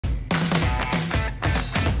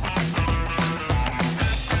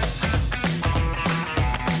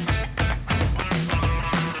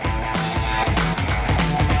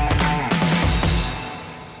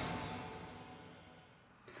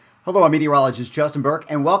Hello, I'm meteorologist Justin Berk,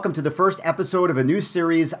 and welcome to the first episode of a new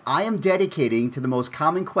series I am dedicating to the most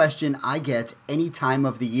common question I get any time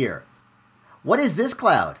of the year. What is this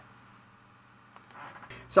cloud?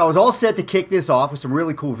 So I was all set to kick this off with some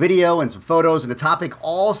really cool video and some photos and a topic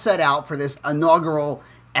all set out for this inaugural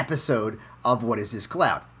episode of What is this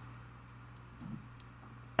cloud?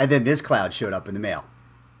 And then this cloud showed up in the mail.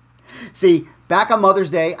 See, back on Mother's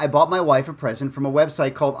Day, I bought my wife a present from a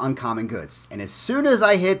website called Uncommon Goods. And as soon as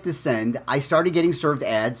I hit the send, I started getting served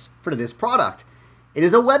ads for this product. It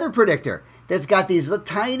is a weather predictor that's got these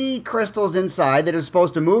tiny crystals inside that are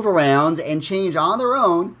supposed to move around and change on their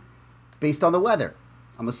own based on the weather.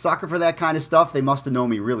 I'm a sucker for that kind of stuff. They must have known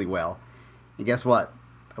me really well. And guess what?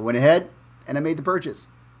 I went ahead and I made the purchase.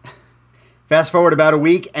 Fast forward about a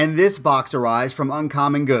week, and this box arrives from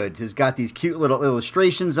Uncommon Goods. It's got these cute little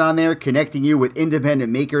illustrations on there connecting you with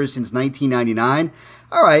independent makers since 1999.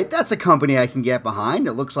 All right, that's a company I can get behind.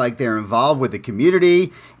 It looks like they're involved with the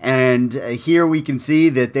community, and here we can see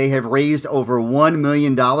that they have raised over $1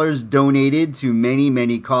 million donated to many,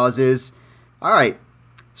 many causes. All right,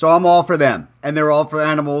 so I'm all for them, and they're all for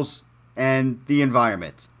animals and the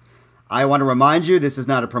environment. I want to remind you, this is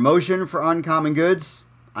not a promotion for Uncommon Goods.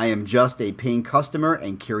 I am just a paying customer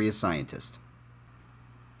and curious scientist.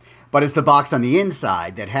 But it's the box on the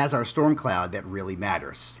inside that has our storm cloud that really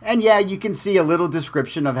matters. And yeah, you can see a little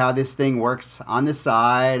description of how this thing works on the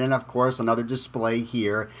side, and of course another display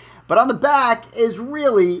here. But on the back is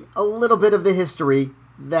really a little bit of the history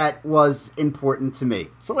that was important to me.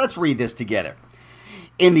 So let's read this together.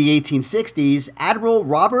 In the 1860s, Admiral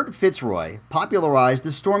Robert Fitzroy popularized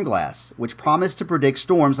the storm glass, which promised to predict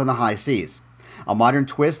storms on the high seas. A modern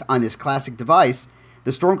twist on this classic device,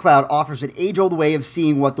 the storm cloud offers an age-old way of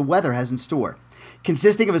seeing what the weather has in store.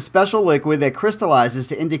 Consisting of a special liquid that crystallizes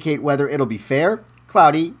to indicate whether it'll be fair,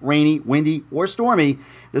 cloudy, rainy, windy, or stormy,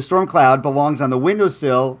 the storm cloud belongs on the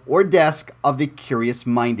windowsill or desk of the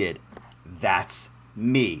curious-minded. That's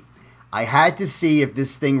me. I had to see if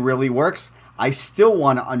this thing really works. I still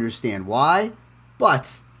want to understand why,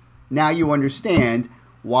 but now you understand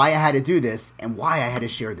why I had to do this and why I had to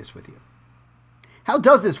share this with you. How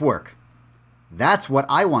does this work? That's what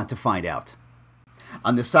I want to find out.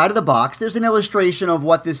 On the side of the box, there's an illustration of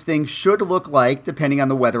what this thing should look like depending on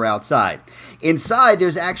the weather outside. Inside,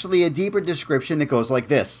 there's actually a deeper description that goes like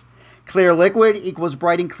this. Clear liquid equals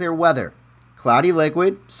bright and clear weather. Cloudy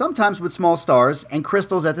liquid, sometimes with small stars and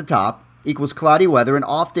crystals at the top, equals cloudy weather and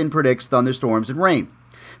often predicts thunderstorms and rain.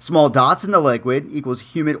 Small dots in the liquid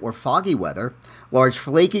equals humid or foggy weather. Large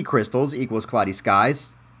flaky crystals equals cloudy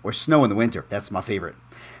skies or snow in the winter. That's my favorite.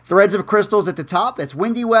 Threads of crystals at the top, that's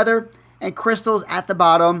windy weather, and crystals at the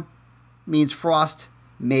bottom means frost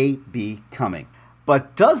may be coming.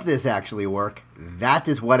 But does this actually work? That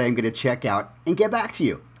is what I'm going to check out and get back to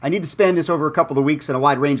you. I need to spend this over a couple of weeks in a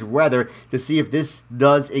wide range of weather to see if this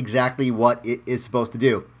does exactly what it is supposed to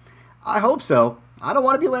do. I hope so. I don't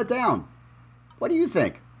want to be let down. What do you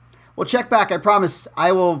think? Well, check back. I promise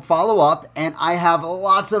I will follow up, and I have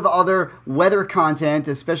lots of other weather content,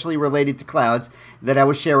 especially related to clouds, that I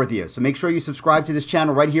will share with you. So make sure you subscribe to this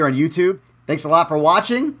channel right here on YouTube. Thanks a lot for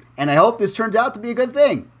watching, and I hope this turns out to be a good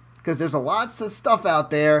thing, because there's lots of stuff out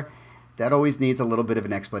there that always needs a little bit of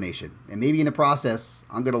an explanation. And maybe in the process,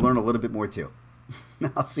 I'm going to learn a little bit more too.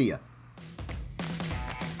 I'll see ya.